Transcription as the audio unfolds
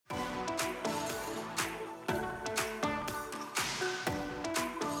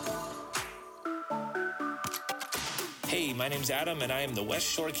Hey, my name's Adam, and I am the West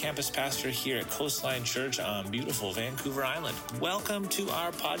Shore campus pastor here at Coastline Church on beautiful Vancouver Island. Welcome to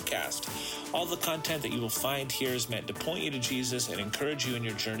our podcast. All the content that you will find here is meant to point you to Jesus and encourage you in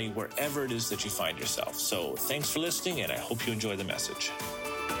your journey wherever it is that you find yourself. So thanks for listening, and I hope you enjoy the message.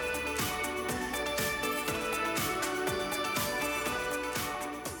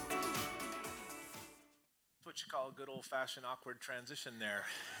 What you call a good old-fashioned awkward transition there,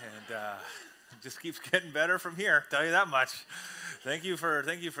 and it just keeps getting better from here. Tell you that much. Thank you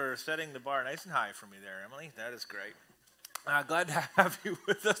for setting the bar nice and high for me there, Emily. That is great. Glad to have you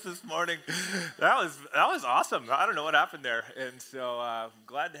with us this morning. That was awesome. I don't know what happened there, and so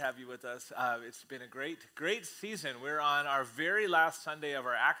glad to have you with us. It's been a great season. We're on our very last Sunday of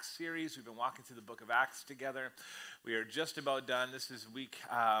our Acts series. We've been walking through the book of Acts together. We are just about done. This is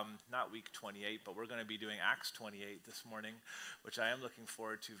not week 28, but we're going to be doing Acts 28 this morning, which I am looking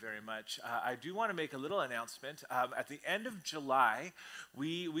forward to very much. I do want to make a little announcement. At the end of July,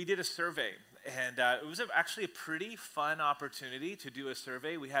 we did a survey, and it was actually a pretty fun opportunity to do a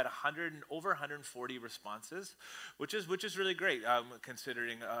survey. We had over 140 responses, which is really great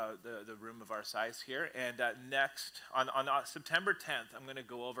considering the room of our size here. And next, on September 10th, I'm going to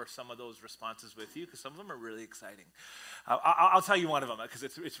go over some of those responses with you because some of them are really exciting. I'll tell you one of them because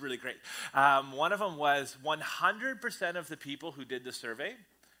it's really great. One of them was 100% of the people who did the survey,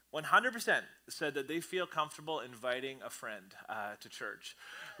 100% said that they feel comfortable inviting a friend to church,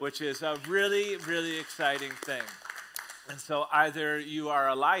 which is a really, really exciting thing. And so either you are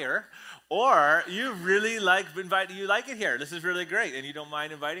a liar or you really like it here. This is really great, and you don't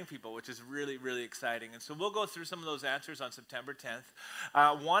mind inviting people, which is really, really exciting. And so we'll go through some of those answers on September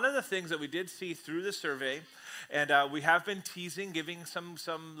 10th. One of the things that we did see through the survey, and we have been giving some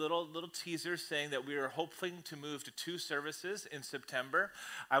little teasers saying that we are hoping to move to 2 services in September.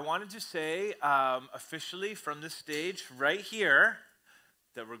 I wanted to say officially from the stage right here,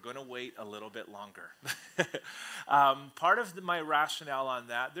 that we're going to wait a little bit longer. Part of my rationale on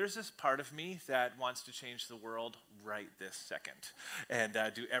that, there's this part of me that wants to change the world right this second and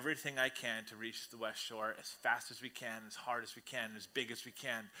do everything I can to reach the West Shore as fast as we can, as hard as we can, as big as we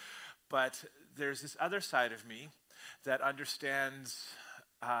can. But there's this other side of me that understands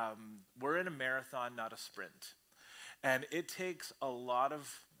we're in a marathon, not a sprint. And it takes a lot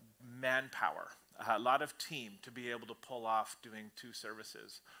of manpower, a lot of team to be able to pull off doing 2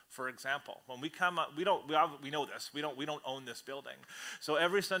 services. For example, when we come up, we know this. We don't own this building. So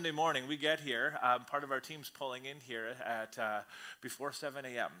every Sunday morning we get here. Part of our team's pulling in here at before 7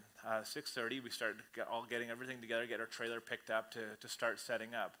 a.m. 6:30. We start getting everything together, get our trailer picked up to start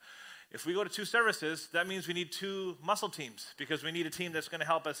setting up. If we go to 2 services, that means we need 2 muscle teams because we need a team that's going to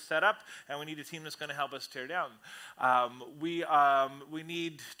help us set up and we need a team that's going to help us tear down. We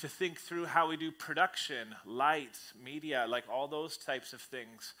need to think through how we do production, lights, media, like all those types of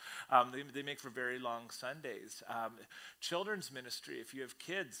things. They make for very long Sundays. Children's ministry, if you have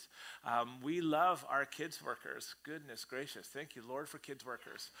kids, we love our kids workers. Goodness gracious, thank you, Lord, for kids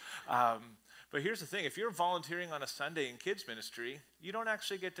workers. But here's the thing, if you're volunteering on a Sunday in kids ministry, you don't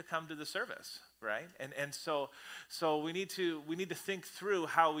actually get to come to the service, right? And so we need to think through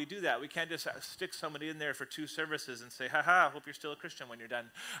how we do that. We can't just stick somebody in there for 2 services and say, I hope you're still a Christian when you're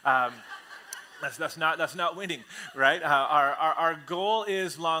done. That's not winning, right? Our goal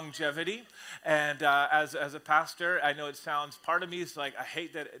is longevity, and as a pastor, I know it sounds. Part of me is like I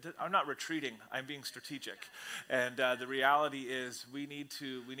hate that. I'm not retreating. I'm being strategic, and the reality is we need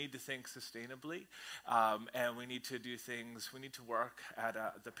to think sustainably, and we need to do things. We need to work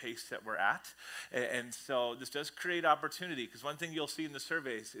at the pace that we're at, and so this does create opportunity. Because one thing you'll see in the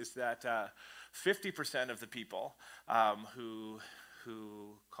surveys is that 50% of the people who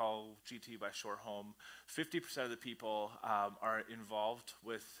call GT by Shore home, 50% of the people are involved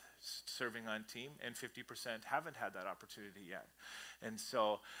with serving on team, and 50% haven't had that opportunity yet. And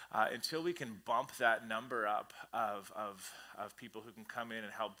so until we can bump that number up of people who can come in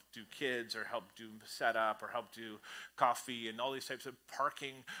and help do kids or help do setup or help do coffee and all these types of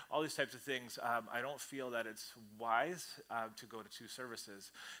parking, all these types of things, I don't feel that it's wise to go to 2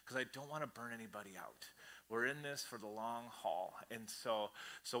 services because I don't want to burn anybody out. We're in this for the long haul. And so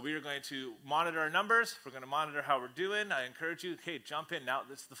we are going to monitor our numbers. We're going to monitor how we're doing. I encourage you, okay, jump in. Now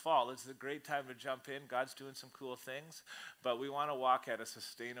it's the fall. It's a great time to jump in. God's doing some cool things. But we want to walk at a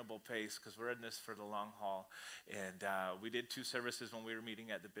sustainable pace because we're in this for the long haul. And we did 2 services when we were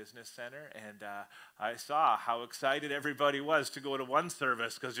meeting at the business center. And I saw how excited everybody was to go to 1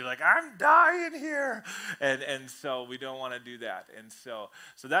 service because you're like, I'm dying here. And so we don't want to do that. And so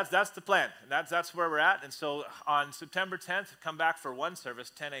that's the plan. And that's where we're at. And so on September 10th, come back for one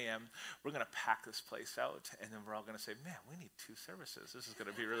service, 10 a.m. We're going to pack this place out, and then we're all going to say, man, we need 2 services. This is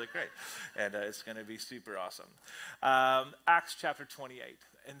going to be really great, and it's going to be super awesome. Acts chapter 28.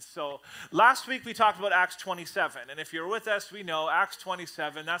 And so last week we talked about Acts 27, and if you're with us, we know Acts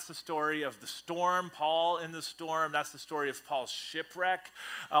 27, that's the story of the storm, Paul in the storm. That's the story of Paul's shipwreck.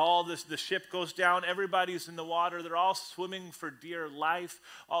 The ship goes down, everybody's in the water, they're all swimming for dear life,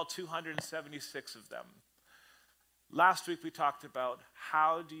 all 276 of them. Last week we talked about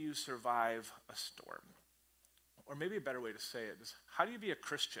how do you survive a storm? Or maybe a better way to say it is, how do you be a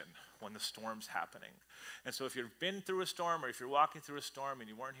Christian when the storm's happening? And so if you've been through a storm or if you're walking through a storm and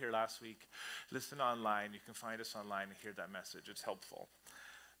you weren't here last week, listen online. You can find us online and hear that message. It's helpful.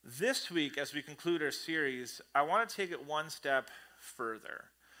 This week, as we conclude our series, I want to take it one step further.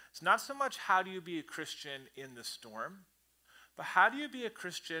 It's not so much how do you be a Christian in the storm, but how do you be a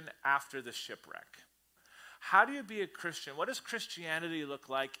Christian after the shipwreck? How do you be a Christian? What does Christianity look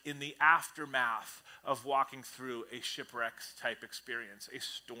like in the aftermath of walking through a shipwreck type experience, a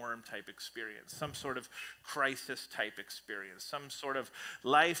storm type experience, some sort of crisis type experience, some sort of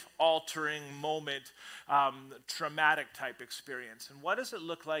life-altering moment, traumatic type experience? And what does it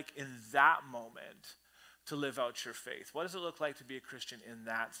look like in that moment to live out your faith? What does it look like to be a Christian in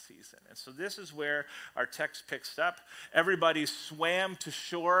that season? And so this is where our text picks up. Everybody swam to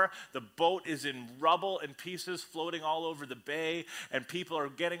shore. The boat is in rubble and pieces floating all over the bay, and people are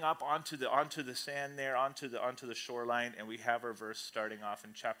getting up onto the sand there, onto the shoreline, and we have our verse starting off in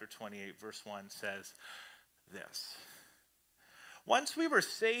chapter 28, verse 1 says this. Once we were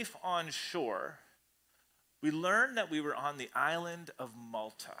safe on shore, we learned that we were on the island of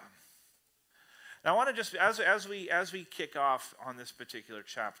Malta. Now, I want to just, as we kick off on this particular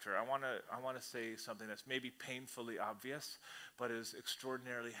chapter, I want to say something that's maybe painfully obvious, but is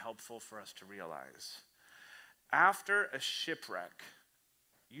extraordinarily helpful for us to realize. After a shipwreck,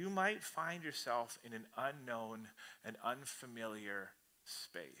 you might find yourself in an unknown and unfamiliar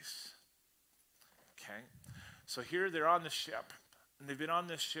space. Okay? So here they're on the ship, and they've been on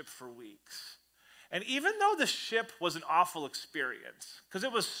this ship for weeks. And even though the ship was an awful experience, because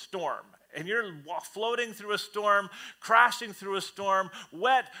it was storm, and you're floating through a storm, crashing through a storm,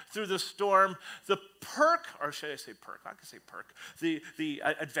 wet through the storm, the perk, or should I say perk? I can say perk. The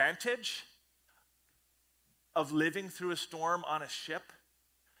advantage of living through a storm on a ship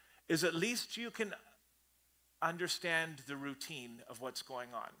is at least you can understand the routine of what's going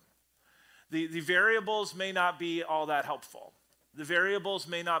on. The variables may not be all that helpful. The variables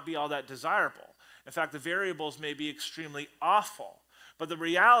may not be all that desirable. In fact, the variables may be extremely awful. But the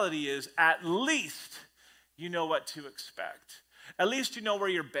reality is, at least you know what to expect. At least you know where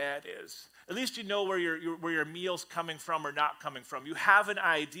your bed is. At least you know where your meal's coming from or not coming from. You have an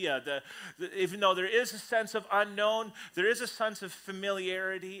idea. Even though there is a sense of unknown, there is a sense of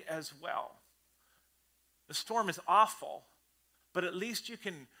familiarity as well. The storm is awful, but at least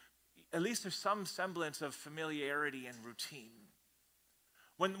there's some semblance of familiarity and routine.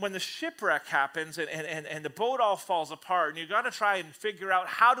 When the shipwreck happens and the boat all falls apart and you got to try and figure out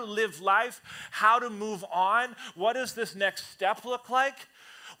how to live life, how to move on, what does this next step look like?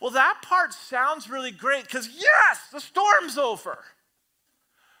 Well, that part sounds really great because yes, the storm's over.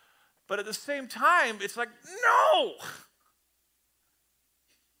 But at the same time, it's like, no,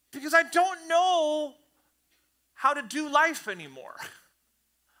 because I don't know how to do life anymore.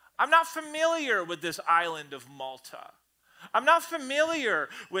 I'm not familiar with this island of Malta. I'm not familiar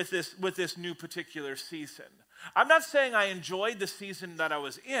with this new particular season. I'm not saying I enjoyed the season that I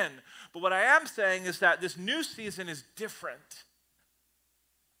was in, but what I am saying is that this new season is different.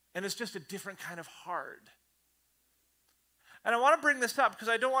 And it's just a different kind of hard. And I want to bring this up because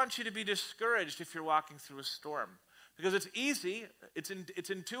I don't want you to be discouraged if you're walking through a storm. Because it's easy, it's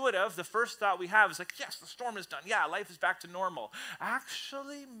intuitive. The first thought we have is like, yes, the storm is done. Yeah, life is back to normal.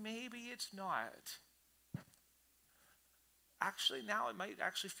 Actually, maybe it's not. Actually, now it might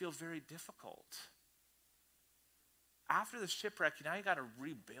actually feel very difficult. After the shipwreck, now you got to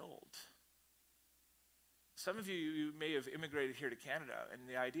rebuild. Some of you may have immigrated here to Canada, and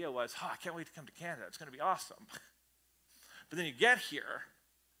the idea was, I can't wait to come to Canada. It's going to be awesome. But then you get here,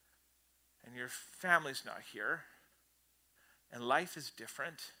 and your family's not here, and life is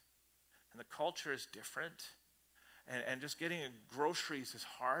different, and the culture is different, and just getting groceries is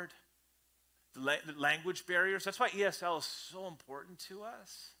hard. The language barriers, that's why ESL is so important to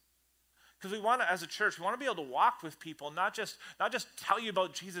us. Because we want to, as a church, we want to be able to walk with people, not just tell you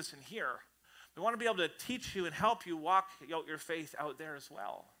about Jesus in here. We want to be able to teach you and help you walk out your faith out there as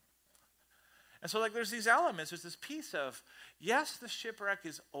well. And so there's these elements, there's this piece of, yes, the shipwreck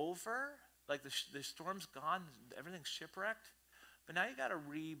is over. Like the storm's gone, everything's shipwrecked, but now you got to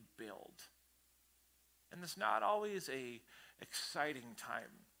rebuild. And it's not always a exciting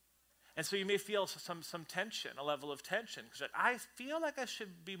time. And so you may feel some tension, a level of tension, because I feel like I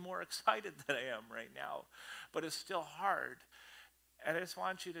should be more excited than I am right now, but it's still hard. And I just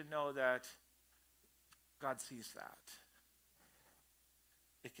want you to know that God sees that.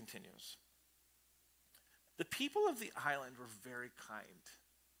 It continues. The people of the island were very kind.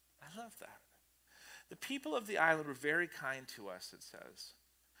 I love that. The people of the island were very kind to us, it says.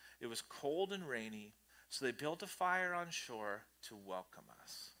 It was cold and rainy, so they built a fire on shore to welcome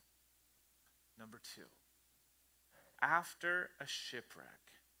us. Number 2, after a shipwreck,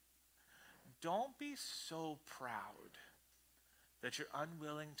 don't be so proud that you're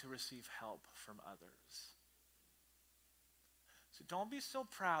unwilling to receive help from others. So don't be so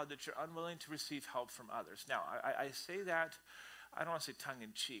proud that you're unwilling to receive help from others. Now, I say that, I don't want to say tongue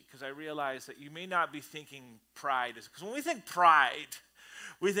in cheek, because I realize that you may not be thinking pride. Because when we think pride,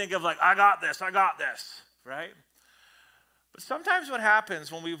 we think of like, I got this, right? But sometimes what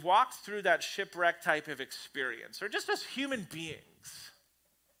happens when we've walked through that shipwreck type of experience, or just as human beings,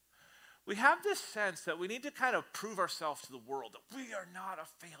 we have this sense that we need to kind of prove ourselves to the world that we are not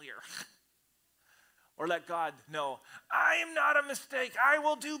a failure. Or let God know, I am not a mistake. I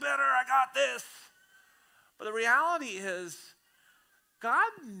will do better. I got this. But the reality is,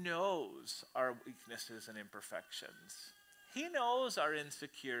 God knows our weaknesses and imperfections. He knows our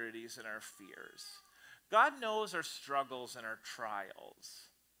insecurities and our fears. God knows our struggles and our trials.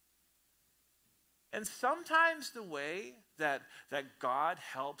 And sometimes the way that God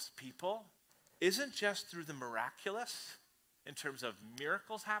helps people isn't just through the miraculous, in terms of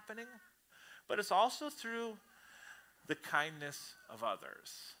miracles happening, but it's also through the kindness of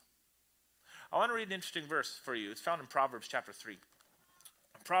others. I want to read an interesting verse for you. It's found in Proverbs chapter 3.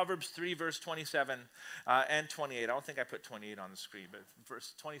 Proverbs 3, verse 27 and 28. I don't think I put 28 on the screen, but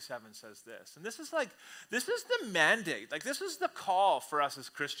verse 27 says this. And this is the mandate. Like, this is the call for us as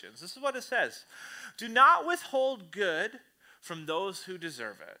Christians. This is what it says. Do not withhold good from those who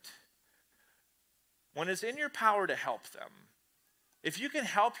deserve it, when it's in your power to help them. If you can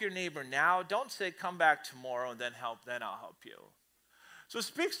help your neighbor now, don't say, come back tomorrow and then I'll help you. So it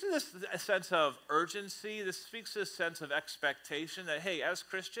speaks to this sense of urgency. This speaks to this sense of expectation that, hey, as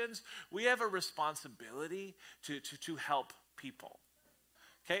Christians, we have a responsibility to help people.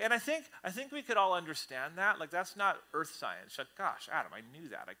 Okay, and I think we could all understand that. Like, that's not earth science. Like, gosh, Adam, I knew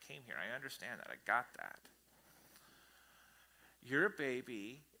that. I came here. I understand that. I got that. Your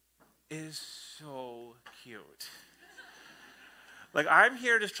baby is so cute. Like, I'm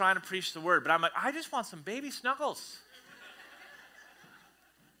here just trying to preach the word, but I'm like, I just want some baby snuggles.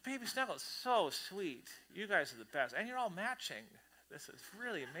 Baby snuggles, so sweet. You guys are the best. And you're all matching. This is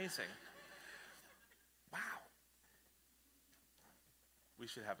really amazing. Wow. We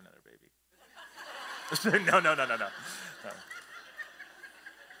should have another baby. No.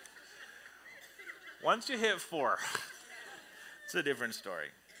 Once you hit 4, it's a different story.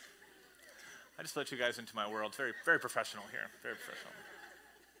 I just let you guys into my world. Very, very professional here. Very professional.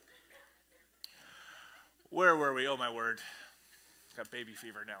 Where were we? Oh, my word. Got baby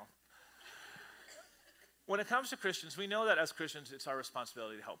fever now. When it comes to Christians, we know that as Christians, it's our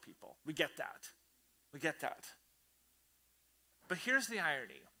responsibility to help people. We get that. But here's the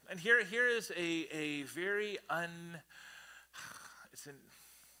irony. And here is a very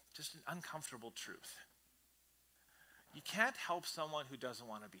just an uncomfortable truth. You can't help someone who doesn't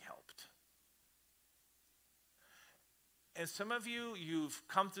want to be helped. And some of you, you've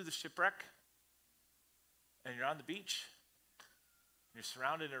come through the shipwreck, and you're on the beach. You're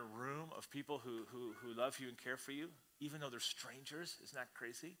surrounded in a room of people who love you and care for you, even though they're strangers. Isn't that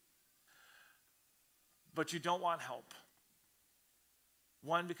crazy? But you don't want help.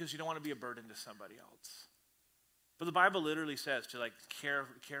 One, because you don't want to be a burden to somebody else. But the Bible literally says to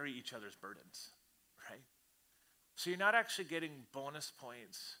carry each other's burdens, right? So you're not actually getting bonus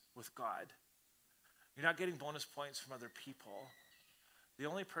points with God. You're not getting bonus points from other people. The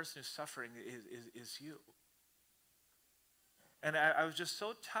only person who's suffering is you. And I was just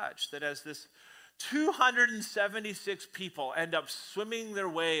so touched that as this 276 people end up swimming their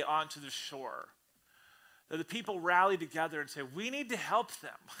way onto the shore, that the people rally together and say, we need to help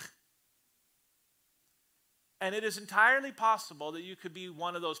them. And it is entirely possible that you could be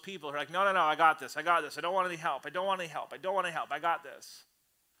one of those people who are like, no, I got this. I don't want any help. I got this.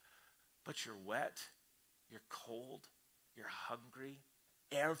 But you're wet, you're cold, you're hungry.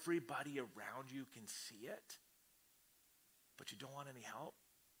 Everybody around you can see it. But you don't want any help.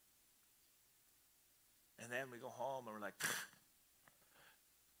 And then we go home and we're like,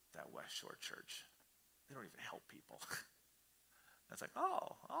 that shore church. They don't even help people. It's like,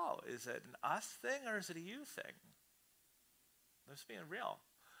 oh, is it an us thing or is it a you thing? I'm just being real.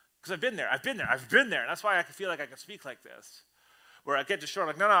 Because I've been there. And that's why I feel like I can speak like this. Where I get to shore,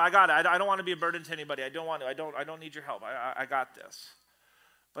 like, no, I got it. I don't want to be a burden to anybody. I don't need your help. I got this.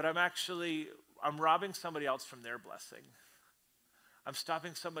 But I'm robbing somebody else from their blessing. I'm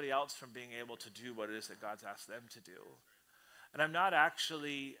stopping somebody else from being able to do what it is that God's asked them to do. And I'm not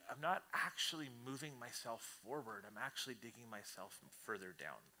actually moving myself forward. I'm actually digging myself further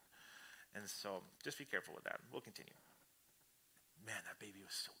down. And so just be careful with that. We'll continue. Man, that baby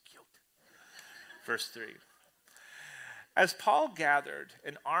was so cute. Verse 3. As Paul gathered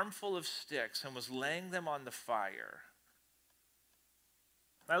an armful of sticks and was laying them on the fire.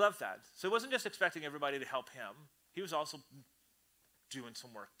 I love that. So he wasn't just expecting everybody to help him. He was also doing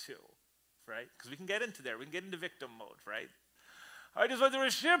some work too, right? Because we can get into there. We can get into victim mode, right? I just went through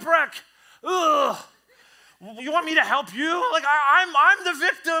a shipwreck. Ugh. You want me to help you? Like, I'm the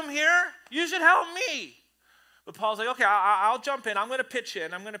victim here. You should help me. But Paul's like, okay, I'll jump in. I'm going to pitch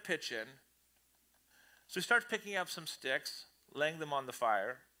in. So he starts picking up some sticks, laying them on the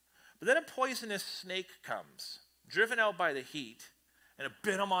fire. But then a poisonous snake comes, driven out by the heat, and it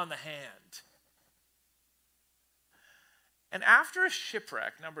bit him on the hand. And after a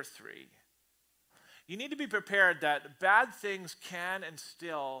shipwreck, number 3, you need to be prepared that bad things can and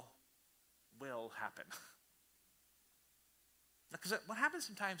still will happen. Because what happens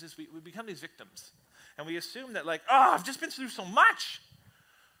sometimes is we become these victims. And we assume that, like, I've just been through so much.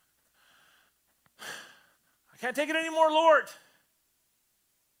 I can't take it anymore, Lord.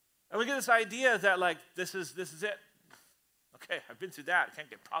 And we get this idea that, like, this is it. Okay, I've been through that. It can't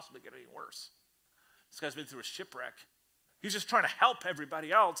possibly get any worse. This guy's been through a shipwreck. He's just trying to help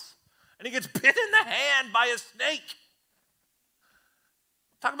everybody else. And he gets bit in the hand by a snake.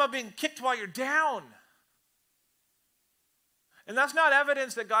 Talk about being kicked while you're down. And that's not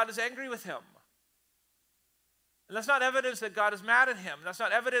evidence that God is angry with him. And that's not evidence that God is mad at him. That's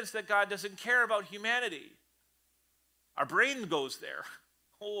not evidence that God doesn't care about humanity. Our brain goes there.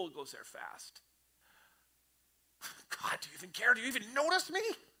 Oh, it goes there fast. God, do you even care? Do you even notice me?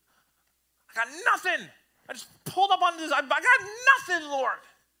 I got nothing. I just pulled up on this. I got nothing, Lord.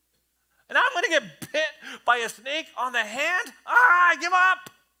 And I'm going to get bit by a snake on the hand? I give up.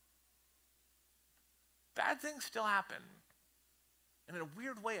 Bad things still happen. And in a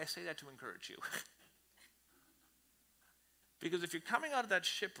weird way, I say that to encourage you. Because if you're coming out of that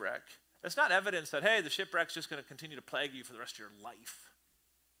shipwreck, that's not evidence that, hey, the shipwreck's just going to continue to plague you for the rest of your life.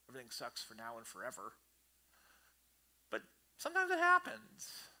 Everything sucks for now and forever. But sometimes it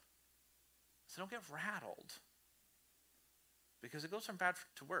happens. So don't get rattled. Because it goes from bad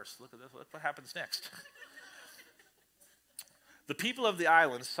to worse. Look at this. Look what happens next. The people of the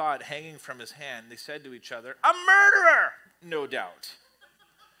island saw it hanging from his hand. They said to each other, a murderer, no doubt.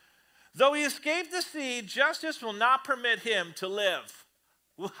 Though he escaped the sea, justice will not permit him to live.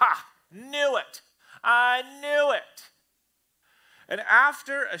 Ha! Knew it. I knew it. And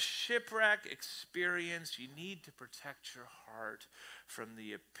after a shipwreck experience, you need to protect your heart from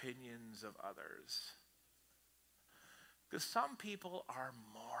the opinions of others. Because some people are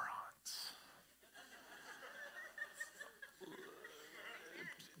morons.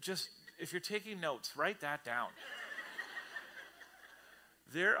 Just, if you're taking notes, write that down.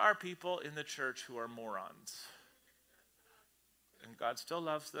 There are people in the church who are morons. And God still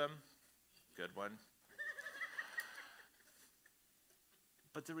loves them. Good one.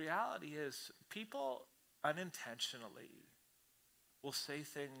 But the reality is, people unintentionally will say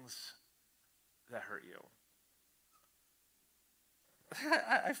things that hurt you.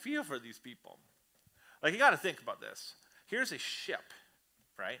 I feel for these people. Like, you got to think about this. Here's a ship,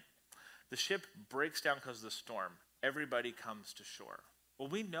 right? The ship breaks down because of the storm. Everybody comes to shore. Well,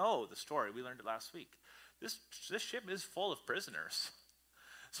 we know the story. We learned it last week. This ship is full of prisoners.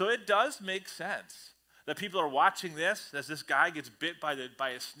 So it does make sense that people are watching this as this guy gets bit by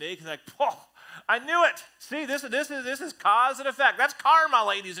a snake and they're like, whoa, I knew it. See, this is cause and effect. That's karma,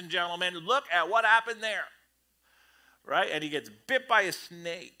 ladies and gentlemen. Look at what happened there. Right? And he gets bit by a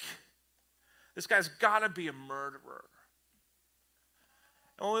snake. This guy's got to be a murderer.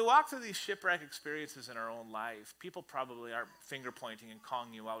 And when we walk through these shipwreck experiences in our own life, people probably aren't finger pointing and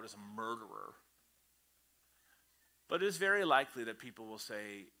calling you out as a murderer. But it is very likely that people will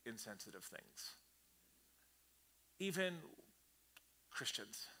say insensitive things. Even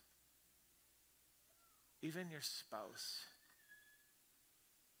Christians. Even your spouse.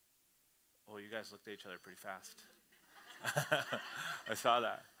 Oh, you guys looked at each other pretty fast. I saw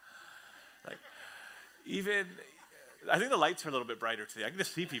that. Like, even I think the lights are a little bit brighter today. I can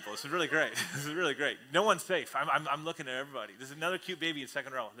just see people. This is really great. This is really great. No one's safe. I'm looking at everybody. There's another cute baby in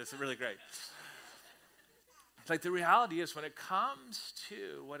second row. This is really great. It's like the reality is when it comes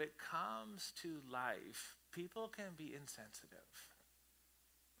to life, people can be insensitive.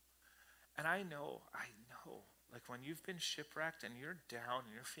 And I know, like when you've been shipwrecked and you're down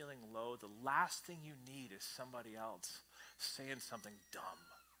and you're feeling low, the last thing you need is somebody else saying something dumb.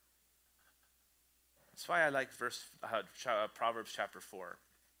 That's why I like Proverbs chapter 4.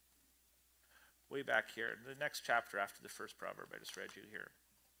 Way back here, the next chapter after the first proverb I just read you here.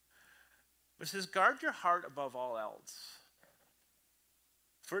 It says, guard your heart above all else,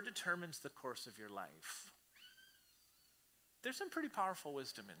 for it determines the course of your life. There's some pretty powerful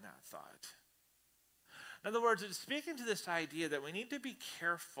wisdom in that thought. In other words, it's speaking to this idea that we need to be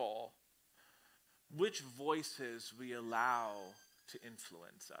careful which voices we allow to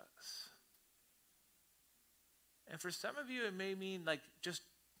influence us. And for some of you, it may mean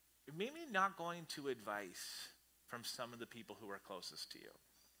not going to advice from some of the people who are closest to you.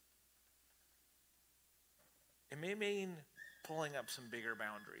 It may mean pulling up some bigger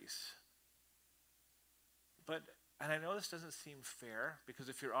boundaries. And I know this doesn't seem fair, because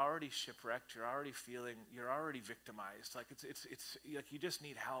if you're already shipwrecked, you're already victimized. Like it's like you just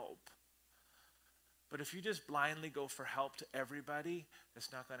need help. But if you just blindly go for help to everybody,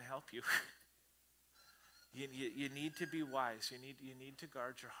 that's not going to help you. You need to be wise. You need to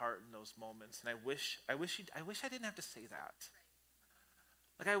guard your heart in those moments. And I wish I didn't have to say that.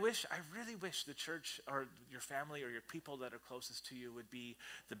 Like I really wish the church or your family or your people that are closest to you would be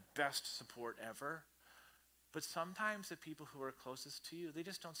the best support ever. But sometimes the people who are closest to you, they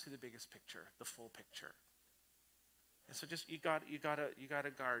just don't see the biggest picture, the full picture. And so just you got to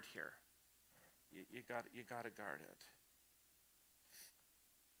guard here. You got to guard it.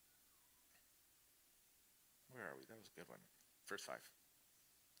 Where are we? That was a good one. Verse 5.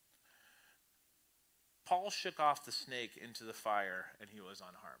 Paul shook off the snake into the fire, and he was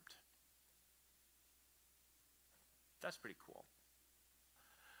unharmed. That's pretty cool.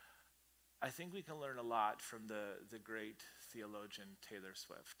 I think we can learn a lot from the great theologian Taylor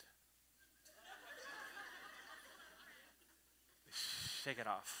Swift. Shake it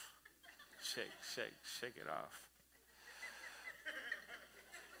off. Shake it off.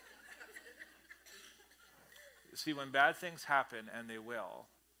 See, when bad things happen, and they will,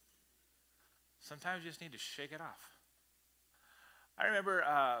 sometimes you just need to shake it off. I remember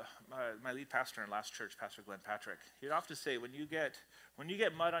my lead pastor in last church, Pastor Glenn Patrick, he'd often say, when you get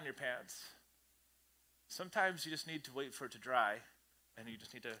mud on your pants, sometimes you just need to wait for it to dry, and you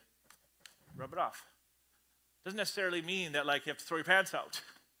just need to rub it off. Doesn't necessarily mean that like you have to throw your pants out.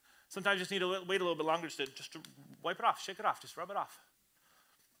 Sometimes you just need to wait a little bit longer just to wipe it off, shake it off, just rub it off.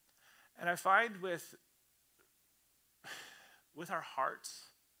 And I find with our hearts,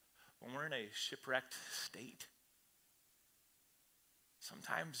 when we're in a shipwrecked state,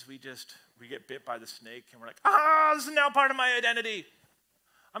 sometimes we get bit by the snake and we're like, this is now part of my identity.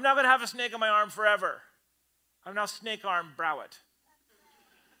 I'm now going to have a snake on my arm forever. I'm now Snake Arm Browett.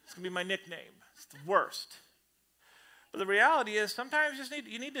 It's going to be my nickname. It's the worst. But the reality is sometimes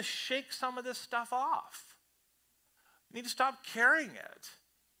you need to shake some of this stuff off. You need to stop carrying it.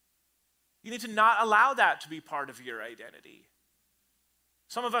 You need to not allow that to be part of your identity.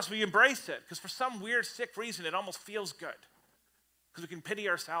 Some of us, we embrace it because for some weird, sick reason, it almost feels good because we can pity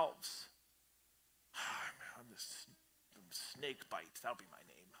ourselves. I'm this snake bite. That'll be my name.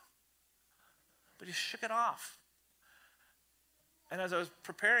 But you shook it off. And as I was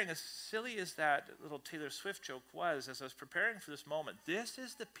preparing, as silly as that little Taylor Swift joke was, as I was preparing for this moment, this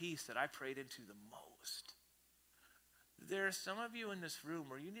is the piece that I prayed into the most. There are some of you in this room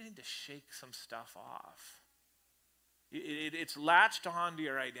where you need to shake some stuff off. It's latched onto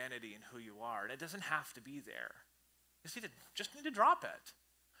your identity and who you are, and it doesn't have to be there. You just need to drop it.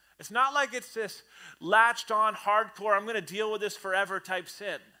 It's not like it's this latched on, hardcore, I'm going to deal with this forever type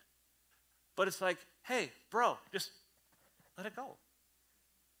sin. But it's like, hey, bro, just let it go.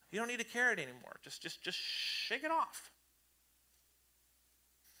 You don't need to carry it anymore. Just shake it off.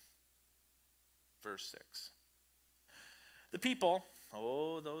 Verse 6. The people,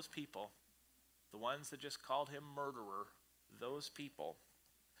 those people, the ones that just called him murderer, those people.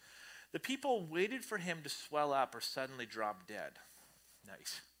 The people waited for him to swell up or suddenly drop dead.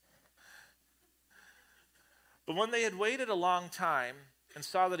 Nice. But when they had waited a long time and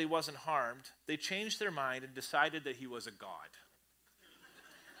saw that he wasn't harmed, they changed their mind and decided that he was a god.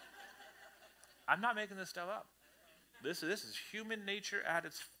 I'm not making this stuff up. This is human nature at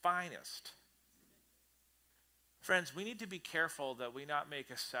its finest. Friends, we need to be careful that we not make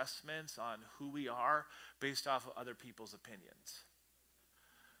assessments on who we are based off of other people's opinions.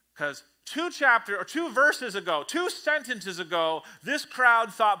 Because 2 verses ago, 2 sentences ago, this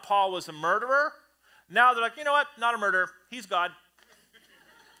crowd thought Paul was a murderer. Now they're like, you know what? Not a murderer. He's God.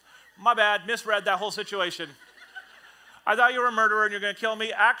 My bad. Misread that whole situation. I thought you were a murderer and you're going to kill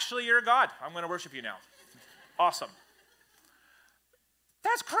me. Actually, you're a God. I'm going to worship you now. Awesome.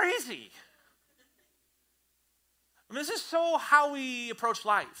 That's crazy. I mean, this is so how we approach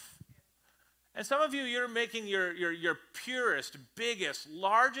life. And some of you, you're making your purest, biggest,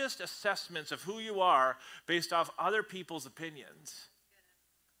 largest assessments of who you are based off other people's opinions.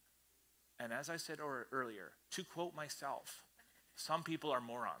 And as I said earlier, to quote myself, some people are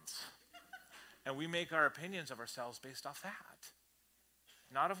morons. And we make our opinions of ourselves based off that.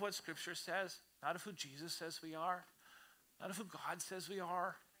 Not of what Scripture says, not of who Jesus says we are, not of who God says we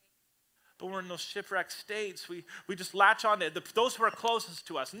are. But we're in those shipwrecked states. We just latch on to those who are closest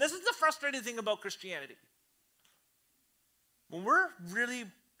to us. And this is the frustrating thing about Christianity. When we're really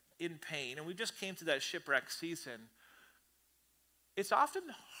in pain, and we just came to that shipwreck season, it's often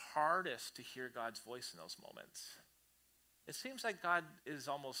hardest to hear God's voice in those moments. It seems like God is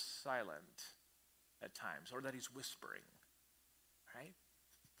almost silent at times, or that he's whispering, right?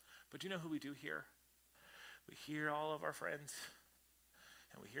 But do you know who we do hear? We hear all of our friends.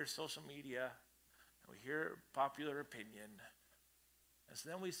 And we hear social media, and we hear popular opinion. And so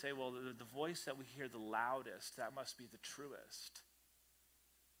then we say, well, the voice that we hear the loudest, that must be the truest.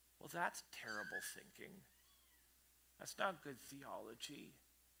 Well, that's terrible thinking. That's not good theology.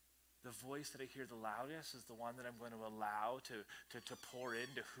 The voice that I hear the loudest is the one that I'm going to allow to pour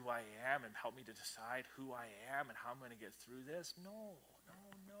into who I am and help me to decide who I am and how I'm going to get through this. No.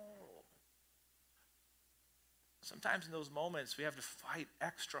 Sometimes in those moments, we have to fight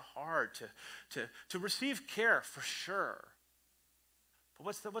extra hard to receive care, for sure. But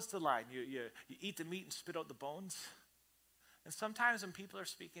what's the line? You eat the meat and spit out the bones? And sometimes when people are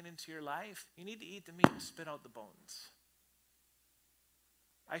speaking into your life, you need to eat the meat and spit out the bones.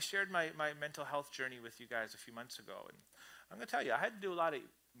 I shared my mental health journey with you guys a few months ago. And I'm going to tell you, I had to do a lot of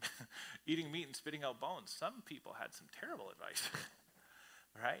eating meat and spitting out bones. Some people had some terrible advice,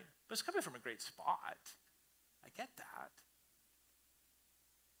 right? But it's coming from a great spot. I get that.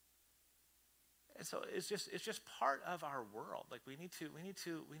 And so it's just part of our world. Like we need to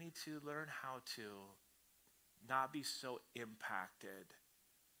learn how to not be so impacted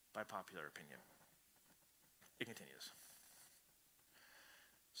by popular opinion. It continues.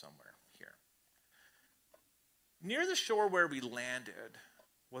 Somewhere here. Near the shore where we landed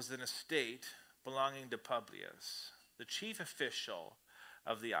was an estate belonging to Publius, the chief official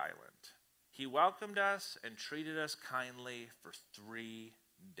of the island. He welcomed us and treated us kindly for 3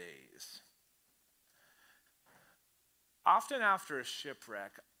 days. Often after a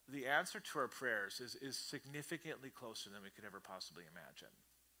shipwreck, the answer to our prayers is significantly closer than we could ever possibly imagine.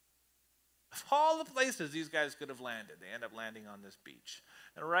 Of all the places these guys could have landed, they end up landing on this beach.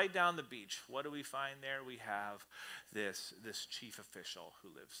 And right down the beach, what do we find there? We have this chief official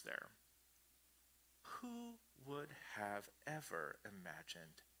who lives there. Who would have ever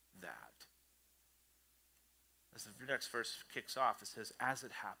imagined that? As the next verse kicks off, it says, as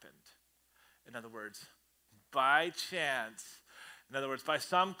it happened. In other words, by chance. In other words, by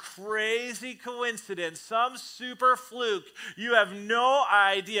some crazy coincidence, some super fluke, you have no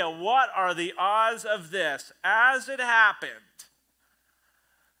idea what are the odds of this. As it happened,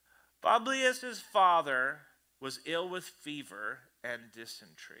 Publius' father was ill with fever and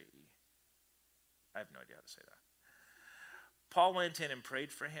dysentery. I have no idea how to say that. Paul went in and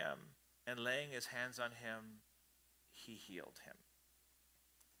prayed for him, and laying his hands on him, he healed him.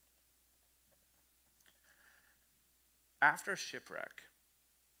 After shipwreck,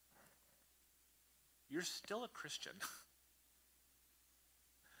 you're still a Christian.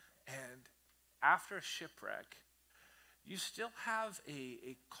 And after shipwreck, you still have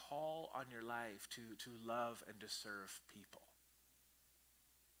a call on your life to love and to serve people.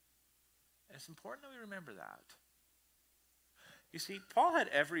 And it's important that we remember that. You see, Paul had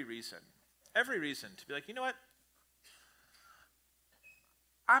every reason to be like, you know what?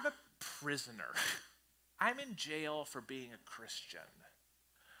 I'm a prisoner. I'm in jail for being a Christian.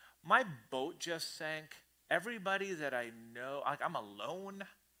 My boat just sank. Everybody that I know, I'm alone.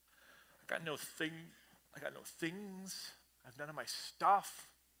 I got no things. I've none of my stuff.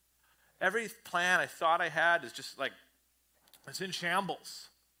 Every plan I thought I had is just like, it's in shambles.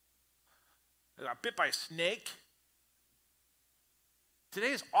 I got bit by a snake.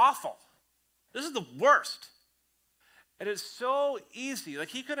 Today is awful. This is the worst. And it's so easy. Like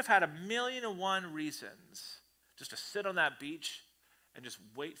he could have had 1,000,001 reasons just to sit on that beach and just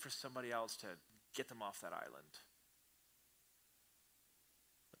wait for somebody else to get them off that island.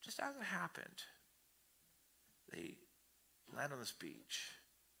 But just as it happened, they land on this beach,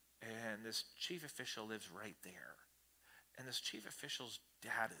 and this chief official lives right there. And this chief official's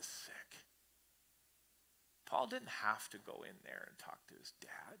dad is sick. Paul didn't have to go in there and talk to his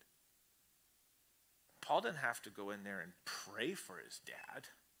dad. Paul didn't have to go in there and pray for his dad.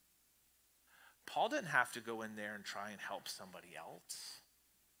 Paul didn't have to go in there and try and help somebody else.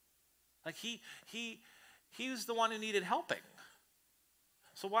 Like he was the one who needed helping.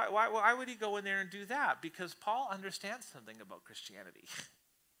 So why would he go in there and do that? Because Paul understands something about Christianity.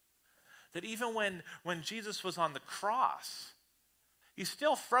 That even when Jesus was on the cross, he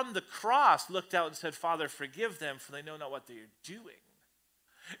still from the cross looked out and said, Father, forgive them, for they know not what they are doing.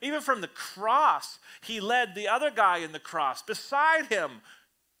 Even from the cross, he led the other guy in the cross beside him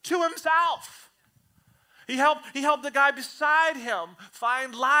to himself. He helped the guy beside him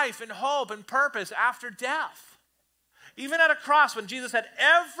find life and hope and purpose after death. Even at a cross, when Jesus had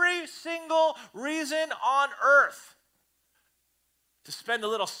every single reason on earth to spend a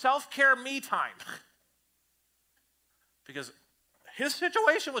little self-care me time, because his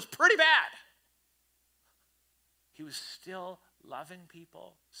situation was pretty bad, he was still loving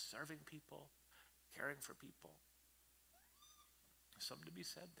people, serving people, caring for people. There's something to be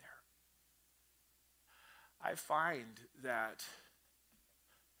said there. I find that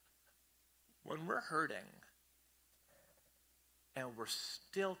when we're hurting and we're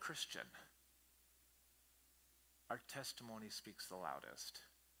still Christian, our testimony speaks the loudest.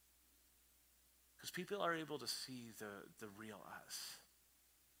 Because people are able to see the real us.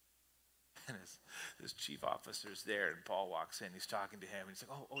 And this chief officer's there, and Paul walks in. He's talking to him, and he's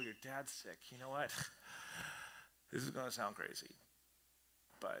like, oh, your dad's sick. You know what? This is going to sound crazy,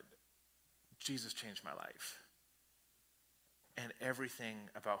 but Jesus changed my life. And everything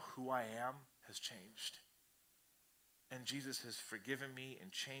about who I am has changed. And Jesus has forgiven me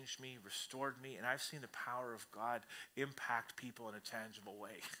and changed me, restored me, and I've seen the power of God impact people in a tangible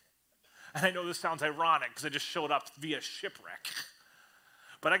way. And I know this sounds ironic because I just showed up via Shipwreck.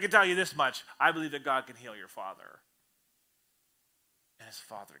 But I can tell you this much. I believe that God can heal your father. And his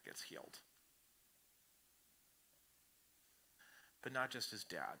father gets healed. But not just his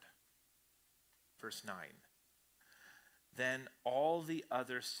dad. Verse 9. Then all the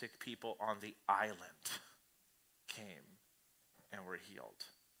other sick people on the island came and were healed.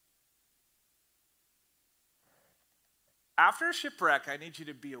 After a shipwreck, I need you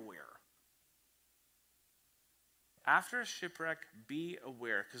to be aware. After a shipwreck, be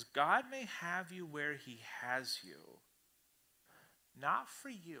aware, because God may have you where he has you, not for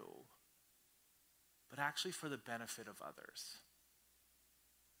you, but actually for the benefit of others.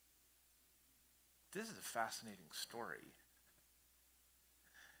 This is a fascinating story.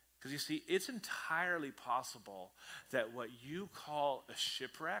 Because you see, it's entirely possible that what you call a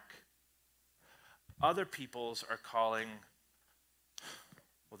shipwreck, other peoples are calling,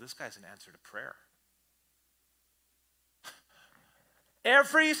 well, this guy's an answer to prayer.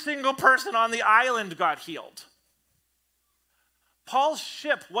 Every single person on the island got healed. Paul's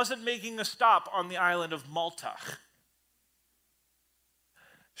ship wasn't making a stop on the island of Malta.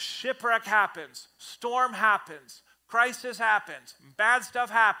 Shipwreck happens, storm happens, crisis happens, bad stuff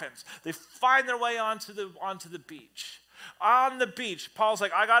happens. They find their way onto the beach. On the beach, Paul's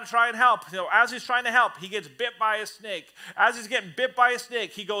like, I got to try and help. As he's trying to help, he gets bit by a snake. As he's getting bit by a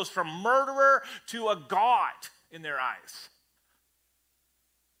snake, he goes from murderer to a god in their eyes.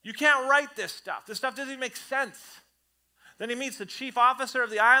 You can't write this stuff. This stuff doesn't even make sense. Then he meets the chief officer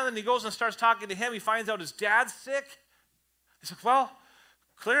of the island. He goes and starts talking to him. He finds out his dad's sick. He's like, well,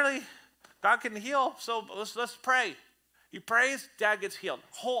 clearly God can heal, so let's pray. He prays, dad gets healed.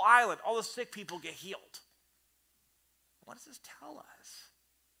 Whole island, all the sick people get healed. What does this tell us?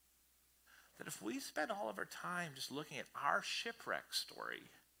 That if we spend all of our time just looking at our shipwreck story,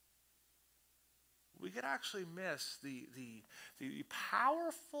 we could actually miss the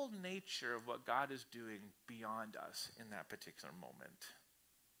powerful nature of what God is doing beyond us in that particular moment.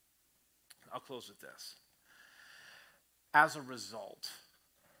 I'll close with this. As a result,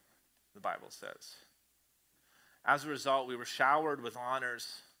 the Bible says, as a result, we were showered with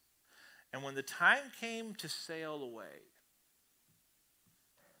honors, and when the time came to sail away,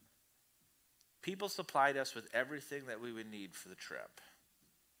 people supplied us with everything that we would need for the trip.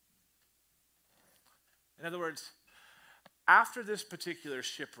 In other words, after this particular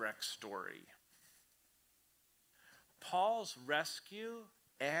shipwreck story, Paul's rescue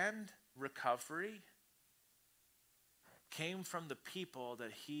and recovery came from the people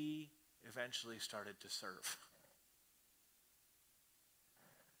that he eventually started to serve.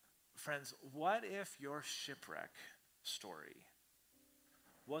 Friends, what if your shipwreck story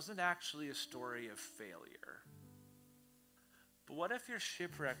wasn't actually a story of failure? But what if your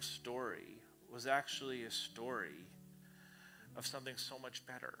shipwreck story was actually a story of something so much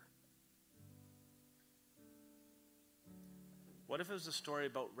better? What if it was a story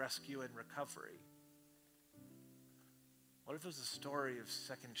about rescue and recovery? What if it was a story of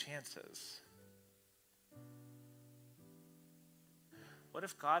second chances? What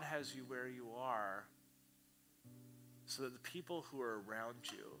if God has you where you are so that the people who are around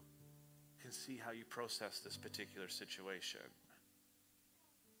you can see how you process this particular situation?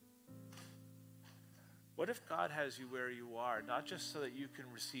 What if God has you where you are, not just so that you can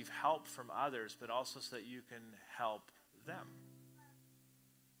receive help from others, but also so that you can help them?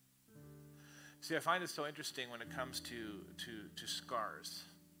 See, I find it so interesting when it comes to scars.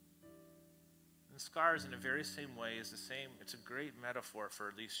 And scars, in the very same way, it's a great metaphor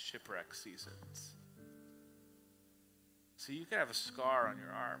for these shipwreck seasons. So you can have a scar on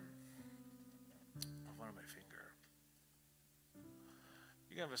your arm, or one on my finger.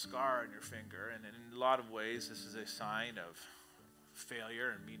 You can have a scar on your finger, and in a lot of ways, this is a sign of failure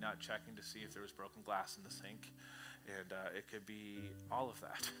and me not checking to see if there was broken glass in the sink. And it could be all of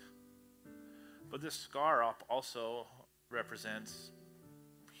that. But this scar also represents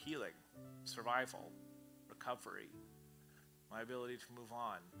healing, survival, recovery, my ability to move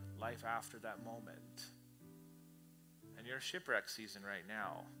on, life after that moment. And your shipwreck season right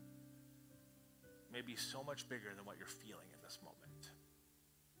now may be so much bigger than what you're feeling in this moment.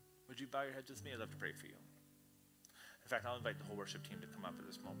 Would you bow your heads with me? I'd love to pray for you. In fact, I'll invite the whole worship team to come up at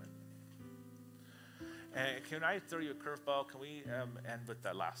this moment. And can I throw you a curveball? Can we end with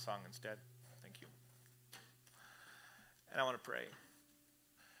that last song instead? Thank you. And I want to pray.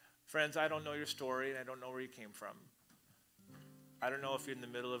 Friends, I don't know your story, and I don't know where you came from. I don't know if you're in the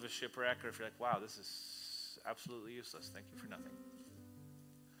middle of a shipwreck or if you're like, wow, this is absolutely useless. Thank you for nothing.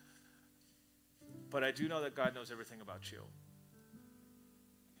 But I do know that God knows everything about you.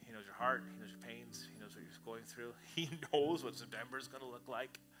 He knows your heart. He knows your pains. He knows what you're going through. He knows what September is going to look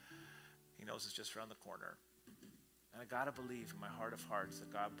like. He knows it's just around the corner. And I got to believe in my heart of hearts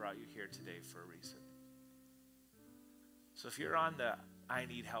that God brought you here today for a reason. So if you're on the I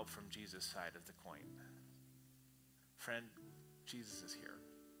need help from Jesus side of the coin, friend, Jesus is here.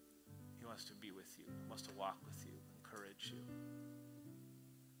 He wants to be with you. He wants to walk with you, encourage you.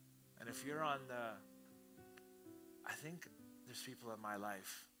 And if you're on the, I think there's people in my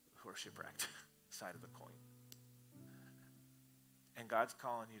life who are shipwrecked side of the coin. And God's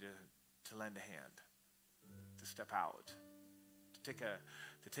calling you to lend a hand, to step out, to take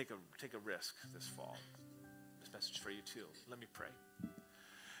a risk this fall. This message for you too. Let me pray.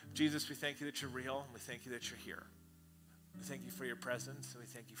 Jesus, we thank you that you're real, and we thank you that you're here. We thank you for your presence, and we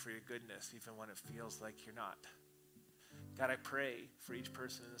thank you for your goodness, even when it feels like you're not. God, I pray for each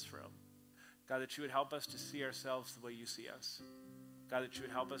person in this room. God, that you would help us to see ourselves the way you see us. God, that you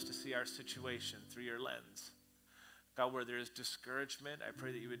would help us to see our situation through your lens. God, where there is discouragement, I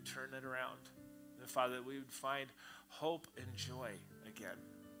pray that you would turn it around. And Father, that we would find hope and joy again.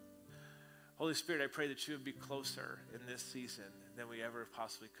 Holy Spirit, I pray that you would be closer in this season than we ever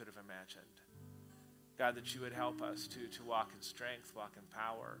possibly could have imagined. God, that you would help us to walk in strength, walk in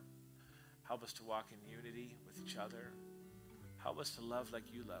power. Help us to walk in unity with each other. Help us to love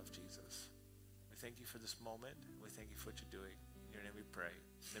like you love, Jesus. We thank you for this moment. We thank you for what you're doing. In your name we pray.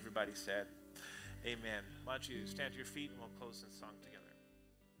 Everybody said, amen. Why don't you stand to your feet and we'll close this song together.